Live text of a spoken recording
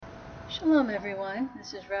Shalom, everyone.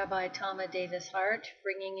 This is Rabbi Tama Davis Hart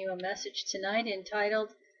bringing you a message tonight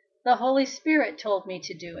entitled, "The Holy Spirit Told Me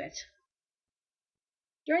to Do It."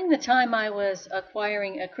 During the time I was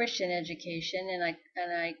acquiring a Christian education,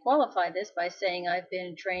 and I qualify this by saying I've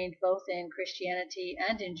been trained both in Christianity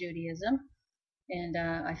and in Judaism, and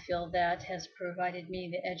I feel that has provided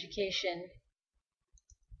me the education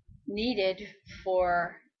needed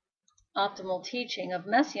for optimal teaching of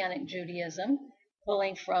Messianic Judaism,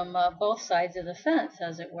 pulling from both sides of the fence,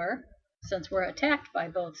 as it were, since we're attacked by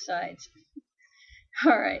both sides.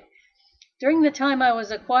 All right. During the time I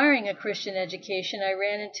was acquiring a Christian education, I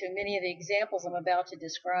ran into many of the examples I'm about to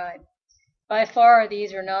describe. By far,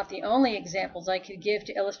 these are not the only examples I could give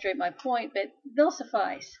to illustrate my point, but they'll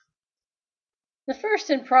suffice. The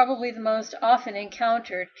first and probably the most often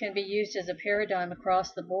encountered can be used as a paradigm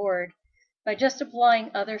across the board by just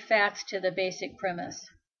applying other facts to the basic premise.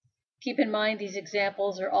 Keep in mind these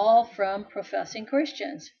examples are all from professing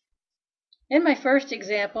Christians. In my first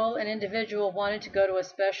example, an individual wanted to go to a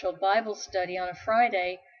special Bible study on a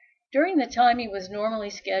Friday during the time he was normally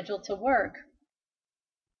scheduled to work.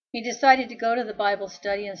 He decided to go to the Bible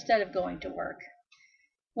study instead of going to work.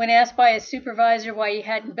 When asked by his supervisor why he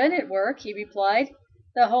hadn't been at work, he replied,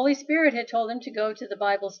 the Holy Spirit had told him to go to the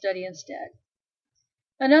Bible study instead.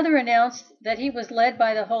 Another announced that he was led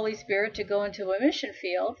by the Holy Spirit to go into a mission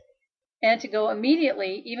field, and to go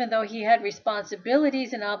immediately, even though he had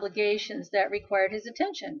responsibilities and obligations that required his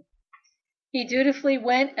attention. He dutifully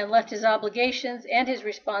went and left his obligations and his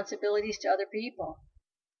responsibilities to other people.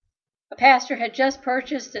 A pastor had just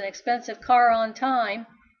purchased an expensive car on time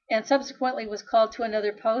and subsequently was called to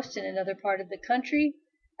another post in another part of the country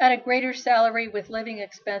at a greater salary with living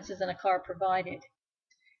expenses and a car provided.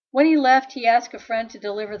 When he left, he asked a friend to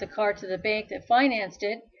deliver the car to the bank that financed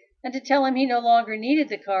it and to tell him he no longer needed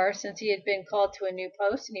the car since he had been called to a new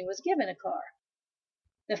post and he was given a car.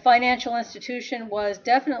 The financial institution was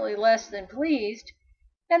definitely less than pleased,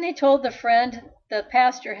 and they told the friend the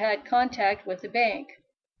pastor had contact with the bank.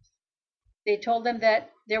 They told him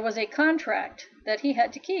that there was a contract that he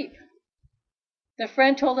had to keep. The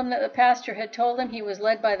friend told him that the pastor had told him he was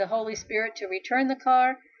led by the Holy Spirit to return the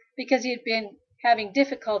car because he had been having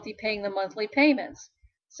difficulty paying the monthly payments.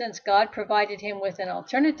 Since God provided him with an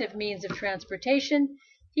alternative means of transportation,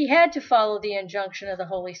 he had to follow the injunction of the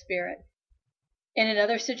Holy Spirit. In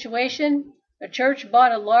another situation, a church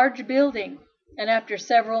bought a large building and after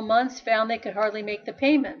several months found they could hardly make the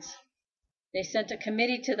payments. They sent a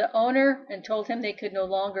committee to the owner and told him they could no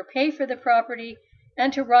longer pay for the property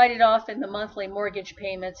and to write it off in the monthly mortgage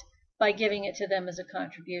payments by giving it to them as a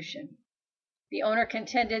contribution. The owner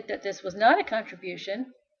contended that this was not a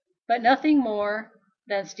contribution, but nothing more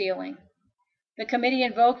than stealing. The committee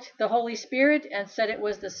invoked the Holy Spirit and said it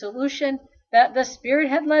was the solution that the Spirit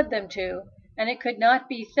had led them to, and it could not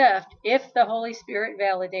be theft if the Holy Spirit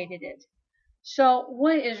validated it. So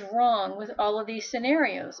what is wrong with all of these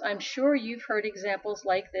scenarios? I'm sure you've heard examples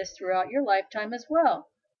like this throughout your lifetime as well.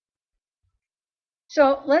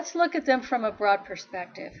 So let's look at them from a broad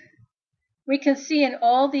perspective. We can see in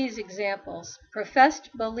all these examples professed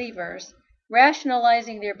believers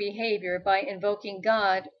rationalizing their behavior by invoking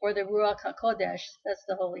God or the Ruach HaKodesh, that's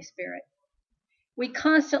the Holy Spirit. We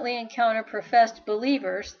constantly encounter professed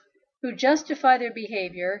believers who justify their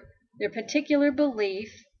behavior, their particular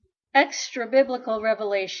belief, extra-biblical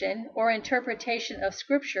revelation, or interpretation of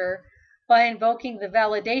Scripture by invoking the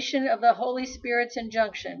validation of the Holy Spirit's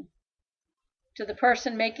injunction. To the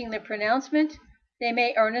person making the pronouncement, they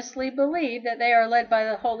may earnestly believe that they are led by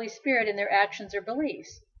the Holy Spirit in their actions or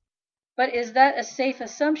beliefs. But is that a safe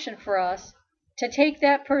assumption for us to take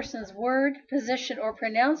that person's word, position, or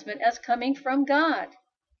pronouncement as coming from God?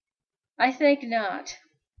 I think not,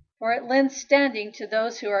 for it lends standing to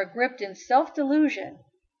those who are gripped in self-delusion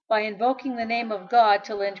by invoking the name of God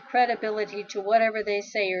to lend credibility to whatever they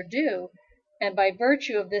say or do, and by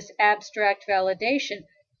virtue of this abstract validation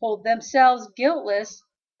hold themselves guiltless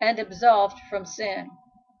and absolved from sin.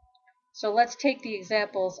 So let's take the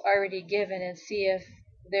examples already given and see if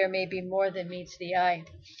there may be more than meets the eye.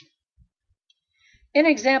 In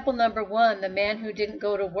example number 1, the man who didn't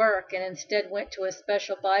go to work and instead went to a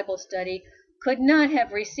special Bible study could not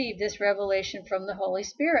have received this revelation from the Holy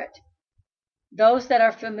Spirit. Those that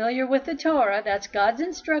are familiar with the Torah, that's God's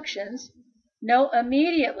instructions, know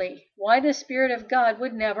immediately why the Spirit of God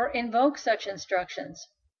would never invoke such instructions.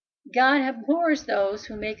 God abhors those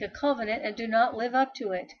who make a covenant and do not live up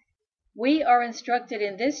to it. We are instructed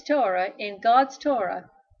in this Torah, in God's Torah,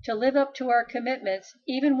 to live up to our commitments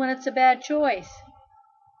even when it's a bad choice.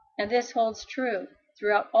 And this holds true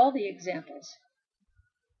throughout all the examples.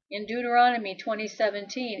 In Deuteronomy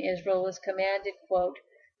 20:17, Israel was commanded, quote,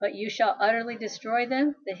 "But you shall utterly destroy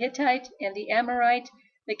them, the Hittite and the Amorite,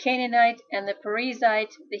 the Canaanite and the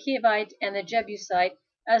Perizzite, the Hivite and the Jebusite,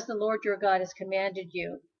 as the Lord your God has commanded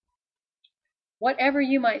you." Whatever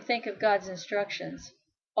you might think of God's instructions,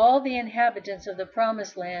 all the inhabitants of the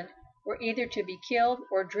Promised Land were either to be killed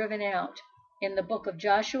or driven out. In the book of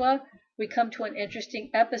Joshua, we come to an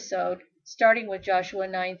interesting episode, starting with Joshua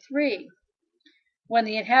 9:3. When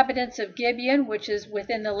the inhabitants of Gibeon, which is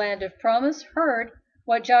within the land of promise, heard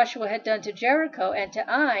what Joshua had done to Jericho and to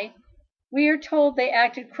Ai, we are told they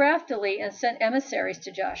acted craftily and sent emissaries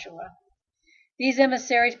to Joshua. These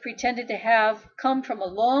emissaries pretended to have come from a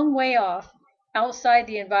long way off, outside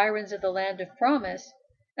the environs of the land of promise,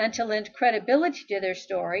 and to lend credibility to their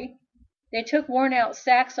story, they took worn-out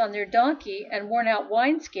sacks on their donkey and worn-out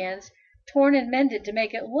wineskins, torn and mended to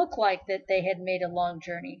make it look like that they had made a long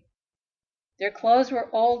journey. Their clothes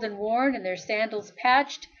were old and worn, and their sandals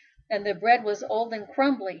patched, and the bread was old and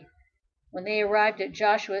crumbly. When they arrived at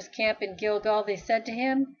Joshua's camp in Gilgal, they said to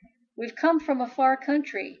him, "We've come from a far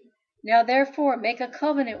country. Now therefore make a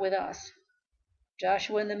covenant with us."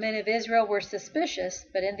 Joshua and the men of Israel were suspicious,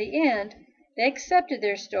 but in the end they accepted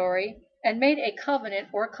their story and made a covenant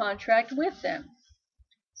or contract with them.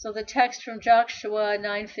 So the text from Joshua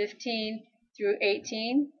 9:15 through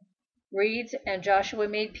 18 reads, "And Joshua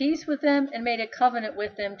made peace with them and made a covenant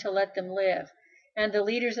with them to let them live. And the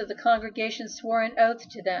leaders of the congregation swore an oath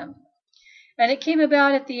to them. And it came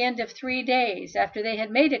about at the end of 3 days, after they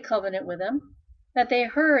had made a covenant with them, that they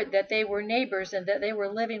heard that they were neighbors and that they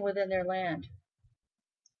were living within their land.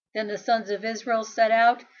 Then the sons of Israel set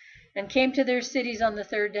out and came to their cities on the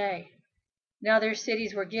 3rd day. Now their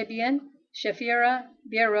cities were Gibeon, Shephirah,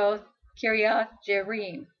 Beeroth, Kiriath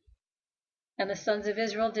Jearim. And the sons of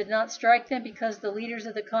Israel did not strike them, because the leaders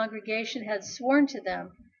of the congregation had sworn to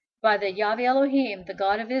them by the Yahweh Elohim, the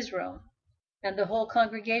God of Israel, and the whole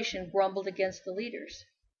congregation grumbled against the leaders.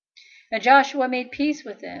 And Joshua made peace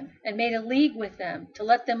with them, and made a league with them, to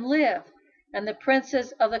let them live, and the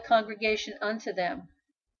princes of the congregation unto them.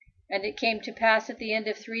 And it came to pass at the end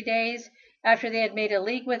of 3 days, after they had made a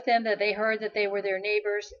league with them, that they heard that they were their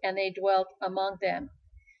neighbors, and they dwelt among them.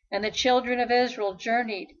 And the children of Israel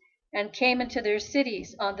journeyed, and came into their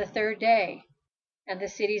cities on the 3rd day. And the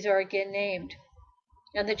cities are again named.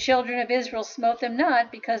 And the children of Israel smote them not,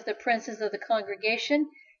 because the princes of the congregation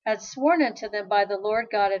had sworn unto them by the Lord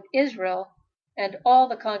God of Israel, and all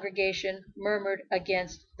the congregation murmured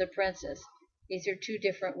against the princes. These are 2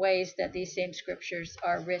 different ways that these same scriptures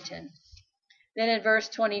are written. Then in verse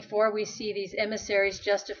 24, we see these emissaries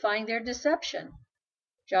justifying their deception.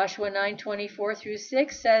 Joshua 9:24 through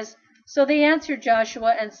 6 says, "So they answered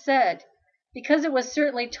Joshua and said, Because it was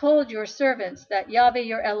certainly told your servants that Yahweh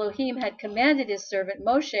your Elohim had commanded his servant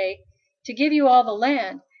Moshe to give you all the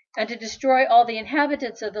land, and to destroy all the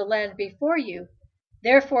inhabitants of the land before you,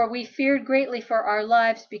 therefore we feared greatly for our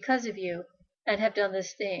lives because of you, and have done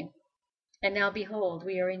this thing. And now behold,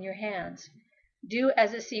 we are in your hands. Do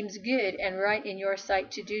as it seems good and right in your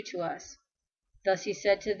sight to do to us." Thus he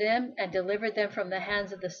said to them, and delivered them from the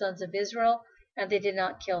hands of the sons of Israel, and they did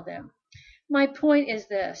not kill them. My point is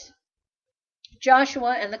this: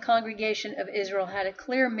 Joshua and the congregation of Israel had a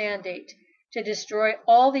clear mandate to destroy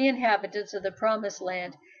all the inhabitants of the Promised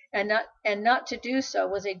Land, and not to do so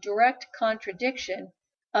was a direct contradiction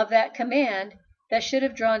of that command that should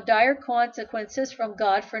have drawn dire consequences from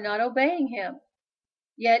God for not obeying him.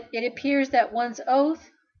 Yet it appears that one's oath,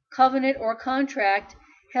 covenant, or contract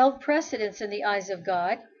held precedence in the eyes of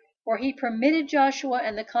God, for he permitted Joshua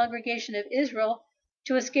and the congregation of Israel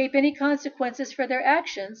to escape any consequences for their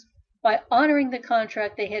actions by honoring the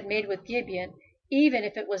contract they had made with Gibeon, even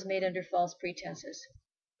if it was made under false pretenses.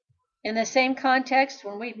 In the same context,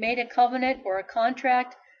 when we've made a covenant or a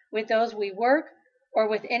contract with those we work or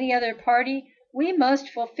with any other party, we must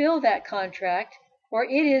fulfill that contract, for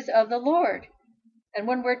it is of the Lord. And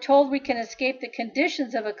when we're told we can escape the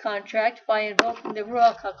conditions of a contract by invoking the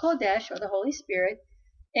Ruach HaKodesh, or the Holy Spirit,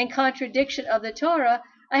 in contradiction of the Torah,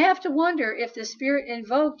 I have to wonder if the spirit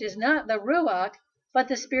invoked is not the Ruach, but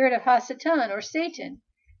the spirit of Hasatan, or Satan,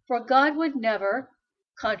 for God would never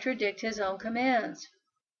contradict his own commands.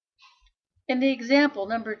 In the example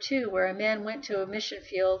number 2, where a man went to a mission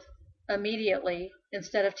field immediately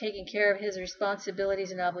instead of taking care of his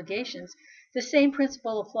responsibilities and obligations, the same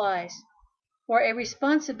principle applies. For a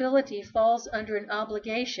responsibility falls under an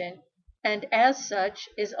obligation, and as such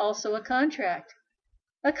is also a contract.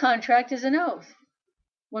 A contract is an oath.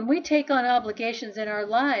 When we take on obligations in our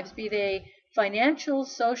lives, be they financial,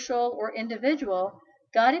 social, or individual,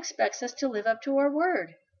 God expects us to live up to our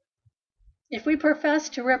word. If we profess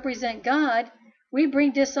to represent God, we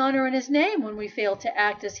bring dishonor in his name when we fail to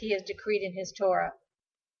act as he has decreed in his Torah.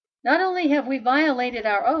 Not only have we violated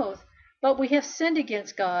our oath, but we have sinned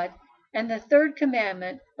against God and the third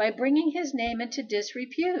commandment by bringing his name into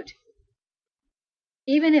disrepute.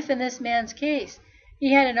 Even if in this man's case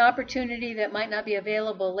he had an opportunity that might not be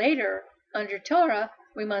available later under Torah,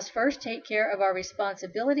 we must first take care of our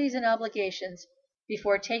responsibilities and obligations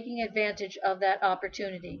before taking advantage of that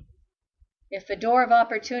opportunity. If the door of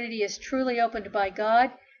opportunity is truly opened by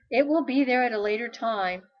God, it will be there at a later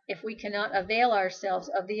time if we cannot avail ourselves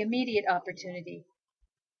of the immediate opportunity.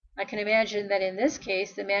 I can imagine that in this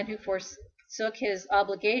case, the man who forsook his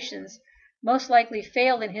obligations most likely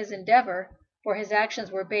failed in his endeavor, for his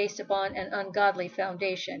actions were based upon an ungodly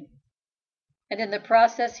foundation. And in the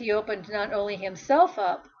process, he opened not only himself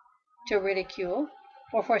up to ridicule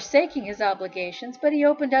for forsaking his obligations, but he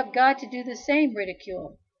opened up God to do the same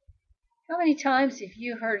ridicule. How many times have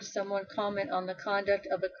you heard someone comment on the conduct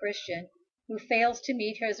of a Christian who fails to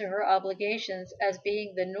meet his or her obligations as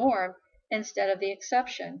being the norm instead of the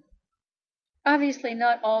exception? Obviously,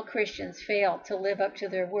 not all Christians fail to live up to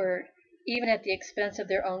their word, even at the expense of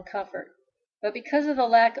their own comfort. But because of the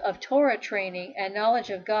lack of Torah training and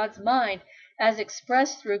knowledge of God's mind as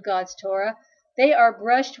expressed through God's Torah, they are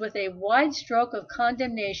brushed with a wide stroke of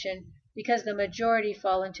condemnation because the majority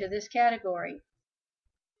fall into this category.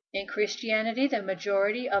 In Christianity, the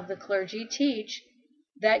majority of the clergy teach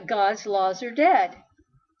that God's laws are dead.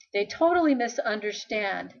 They totally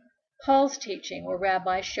misunderstand Paul's teaching, or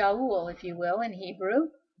Rabbi Shaul, if you will, in Hebrew,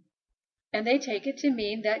 and they take it to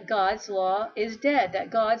mean that God's law is dead, that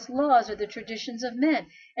God's laws are the traditions of men,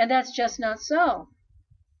 and that's just not so.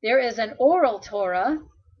 There is an oral Torah,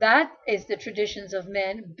 that is the traditions of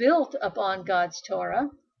men built upon God's Torah,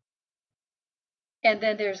 and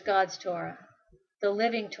then there's God's Torah. The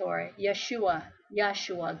living Torah, Yeshua,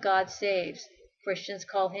 God saves. Christians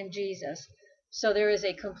call him Jesus. So there is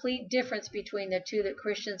a complete difference between the two that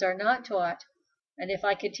Christians are not taught. And if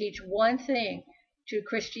I could teach one thing to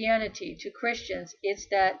Christianity, to Christians, it's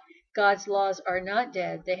that God's laws are not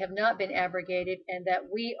dead, they have not been abrogated, and that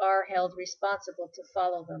we are held responsible to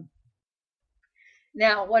follow them.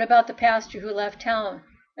 Now, what about the pastor who left town,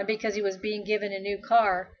 and because he was being given a new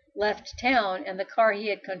car, left town, and the car he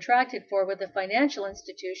had contracted for with the financial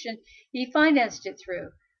institution, he financed it through?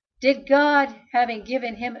 Did God, having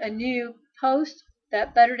given him a new post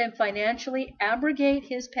that bettered him financially, abrogate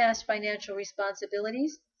his past financial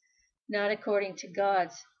responsibilities? Not according to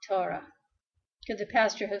God's Torah. Could the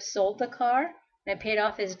pastor have sold the car and paid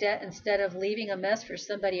off his debt instead of leaving a mess for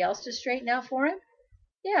somebody else to straighten out for him?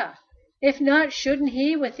 Yeah. If not, shouldn't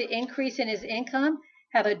he, with the increase in his income,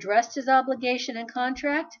 have addressed his obligation and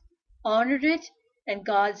contract, honored it in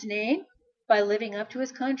God's name by living up to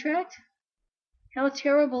his contract? How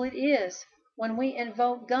terrible it is when we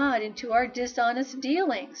invoke God into our dishonest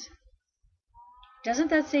dealings. Doesn't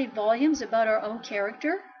that say volumes about our own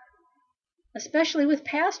character? Especially with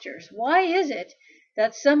pastors. Why is it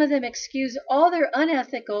that some of them excuse all their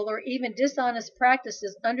unethical or even dishonest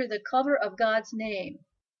practices under the cover of God's name?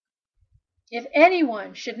 If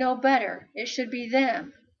anyone should know better, it should be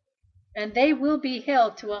them, and they will be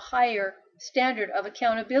held to a higher standard of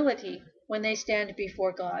accountability when they stand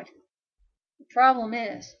before God. The problem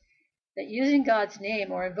is that using God's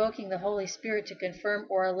name or invoking the Holy Spirit to confirm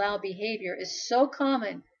or allow behavior is so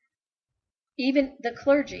common, even the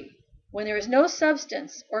clergy, when there is no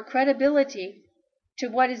substance or credibility to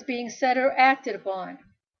what is being said or acted upon.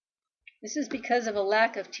 This is because of a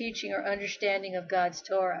lack of teaching or understanding of God's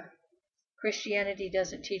Torah. Christianity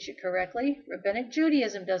doesn't teach it correctly. Rabbinic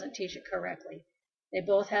Judaism doesn't teach it correctly. They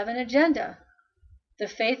both have an agenda. The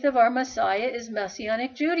faith of our Messiah is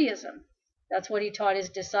Messianic Judaism. That's what he taught his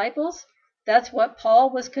disciples. That's what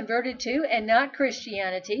Paul was converted to, and not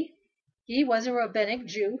Christianity. He was a rabbinic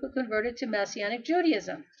Jew who converted to Messianic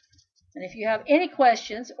Judaism. And if you have any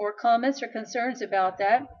questions or comments or concerns about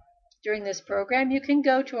that during this program, you can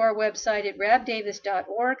go to our website at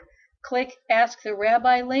rabdavis.org, click Ask the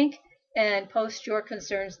Rabbi link, and post your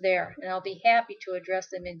concerns there, and I'll be happy to address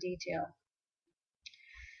them in detail.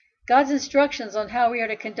 God's instructions on how we are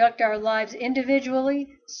to conduct our lives individually,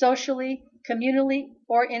 socially, communally,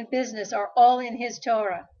 or in business are all in his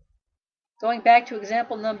Torah. Going back to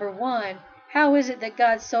example number 1, how is it that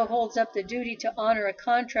God so holds up the duty to honor a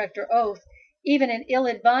contract or oath, even an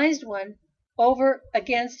ill-advised one, over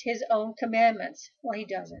against his own commandments? Well, he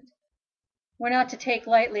doesn't. We're not to take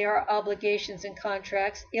lightly our obligations and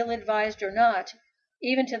contracts, ill-advised or not,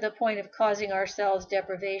 even to the point of causing ourselves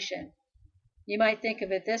deprivation. You might think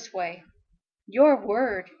of it this way. Your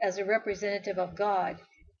word, as a representative of God,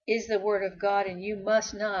 is the word of God, and you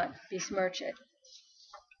must not besmirch it.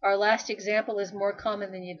 Our last example is more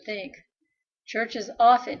common than you'd think. Churches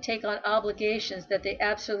often take on obligations that they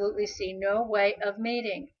absolutely see no way of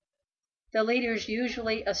meeting. The leaders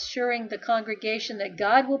usually assuring the congregation that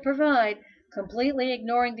God will provide, completely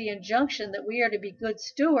ignoring the injunction that we are to be good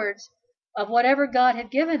stewards of whatever God had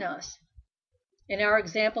given us. In our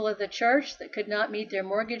example of the church that could not meet their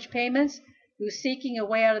mortgage payments, who, seeking a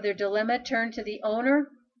way out of their dilemma, turned to the owner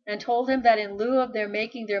and told him that in lieu of their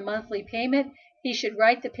making their monthly payment, he should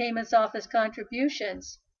write the payments off as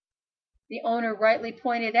contributions. The owner rightly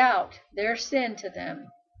pointed out their sin to them.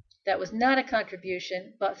 That was not a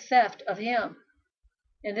contribution, but theft of him.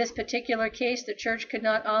 In this particular case, the church could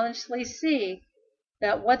not honestly see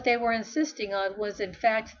that what they were insisting on was in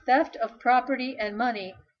fact theft of property and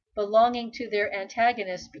money belonging to their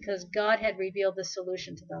antagonists, because God had revealed the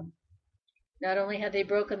solution to them. Not only had they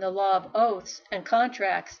broken the law of oaths and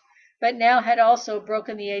contracts, but now had also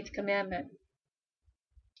broken the 8th commandment.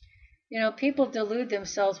 People delude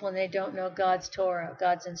themselves when they don't know God's Torah,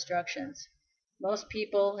 God's instructions. Most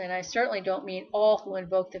people, and I certainly don't mean all who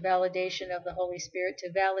invoke the validation of the Holy Spirit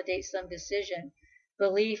to validate some decision,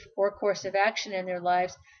 belief, or course of action in their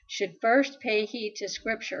lives, should first pay heed to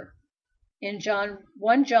Scripture. In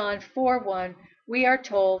 1 John 4:1, we are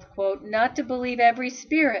told, quote, not to believe every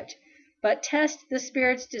spirit, but test the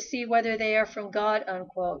spirits to see whether they are from God,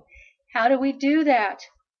 unquote. How do we do that?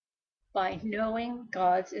 By knowing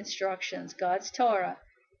God's instructions, God's Torah,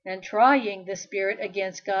 and trying the Spirit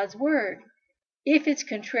against God's Word. If it's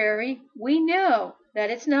contrary, we know that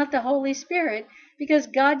it's not the Holy Spirit, because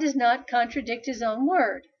God does not contradict His own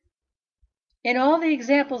Word. In all the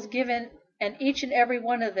examples given, and each and every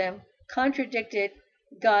one of them contradicted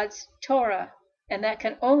God's Torah, and that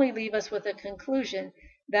can only leave us with a conclusion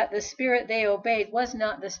that the spirit they obeyed was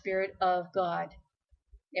not the Spirit of God.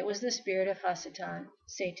 It was the spirit of Hasatan,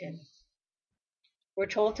 Satan. We're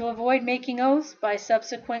told to avoid making oaths by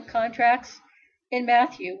subsequent contracts in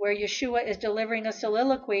Matthew, where Yeshua is delivering a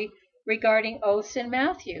soliloquy regarding oaths in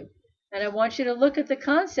Matthew. And I want you to look at the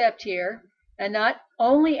concept here, and not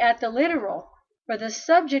only at the literal, for the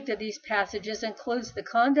subject of these passages includes the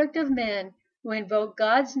conduct of men who invoke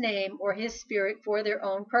God's name or His Spirit for their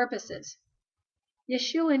own purposes.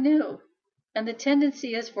 Yeshua knew, and the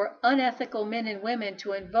tendency is for unethical men and women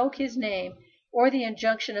to invoke His name or the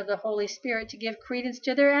injunction of the Holy Spirit to give credence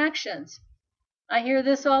to their actions. I hear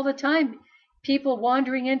this all the time. People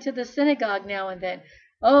wandering into the synagogue now and then.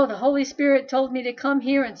 Oh, the Holy Spirit told me to come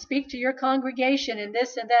here and speak to your congregation and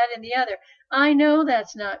this and that and the other. I know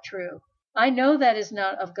that's not true. I know that is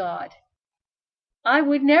not of God. I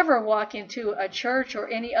would never walk into a church or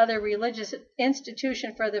any other religious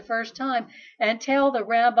institution for the first time and tell the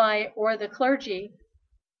rabbi or the clergy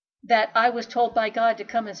that I was told by God to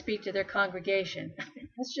come and speak to their congregation.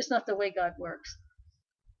 That's just not the way God works.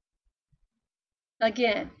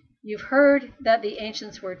 Again, you've heard that the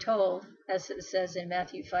ancients were told, as it says in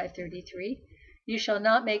Matthew 5:33, you shall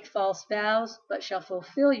not make false vows, but shall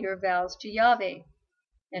fulfill your vows to Yahweh.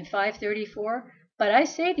 And 5:34, but I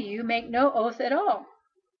say to you, make no oath at all.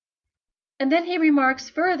 And then he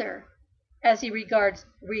remarks further, as he regards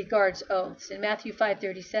oaths, in Matthew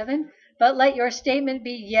 5:37, but let your statement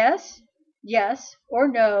be yes, yes, or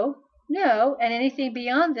no, no, and anything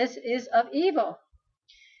beyond this is of evil.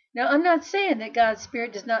 Now, I'm not saying that God's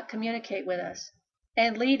Spirit does not communicate with us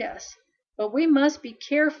and lead us, but we must be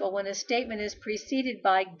careful when a statement is preceded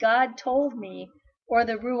by God told me or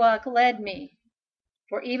the Ruach led me.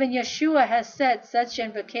 For even Yeshua has said such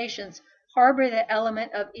invocations harbor the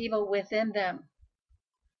element of evil within them.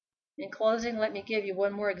 In closing, let me give you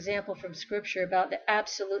one more example from Scripture about the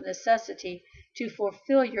absolute necessity to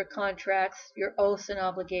fulfill your contracts, your oaths, and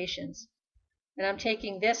obligations. And I'm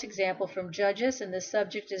taking this example from Judges, and the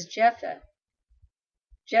subject is Jephthah.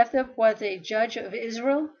 Jephthah was a judge of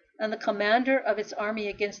Israel and the commander of its army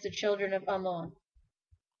against the children of Ammon.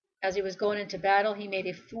 As he was going into battle, he made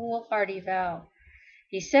a foolhardy vow.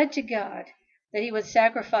 He said to God that he would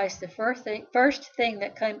sacrifice the first thing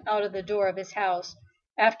that came out of the door of his house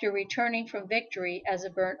after returning from victory as a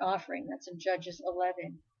burnt offering. That's in Judges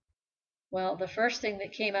 11. Well, the first thing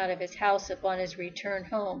that came out of his house upon his return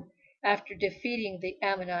home after defeating the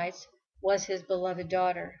Ammonites was his beloved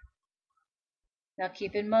daughter. Now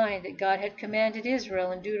keep in mind that God had commanded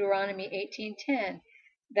Israel in Deuteronomy 18:10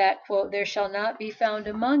 that, quote, there shall not be found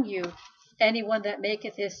among you anyone that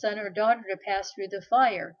maketh his son or daughter to pass through the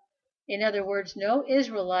fire. In other words, no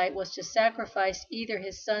Israelite was to sacrifice either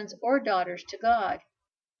his sons or daughters to God.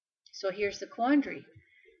 So here's the quandary.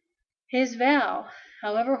 His vow,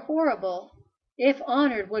 however horrible, if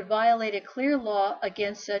honored, would violate a clear law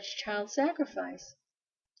against such child sacrifice.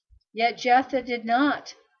 Yet Jephthah did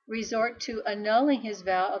not resort to annulling his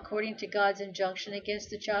vow according to God's injunction against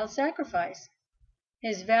the child sacrifice.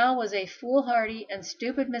 His vow was a foolhardy and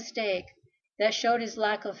stupid mistake that showed his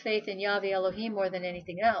lack of faith in Yahweh Elohim more than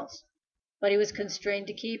anything else, but he was constrained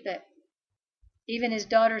to keep it. Even his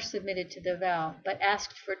daughter submitted to the vow, but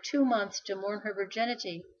asked for 2 months to mourn her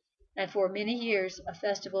virginity, and for many years a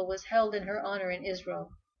festival was held in her honor in Israel.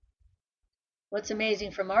 What's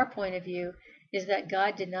amazing from our point of view is that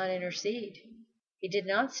God did not intercede. He did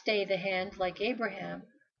not stay the hand like Abraham,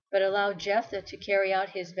 but allowed Jephthah to carry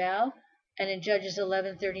out his vow, and in Judges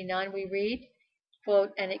 11:39 we read,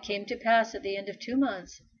 quote, "And it came to pass at the end of 2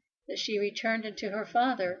 months that she returned unto her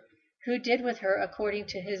father, who did with her according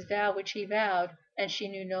to his vow which he vowed, and she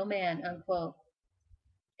knew no man," unquote.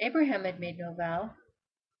 Abraham had made no vow.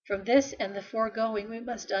 From this and the foregoing, we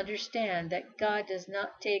must understand that God does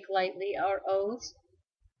not take lightly our oaths,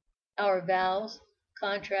 our vows,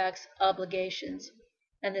 contracts, obligations,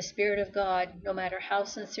 and the Spirit of God, no matter how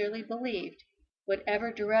sincerely believed, would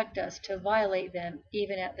ever direct us to violate them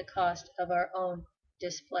even at the cost of our own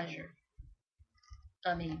displeasure.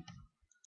 Amen.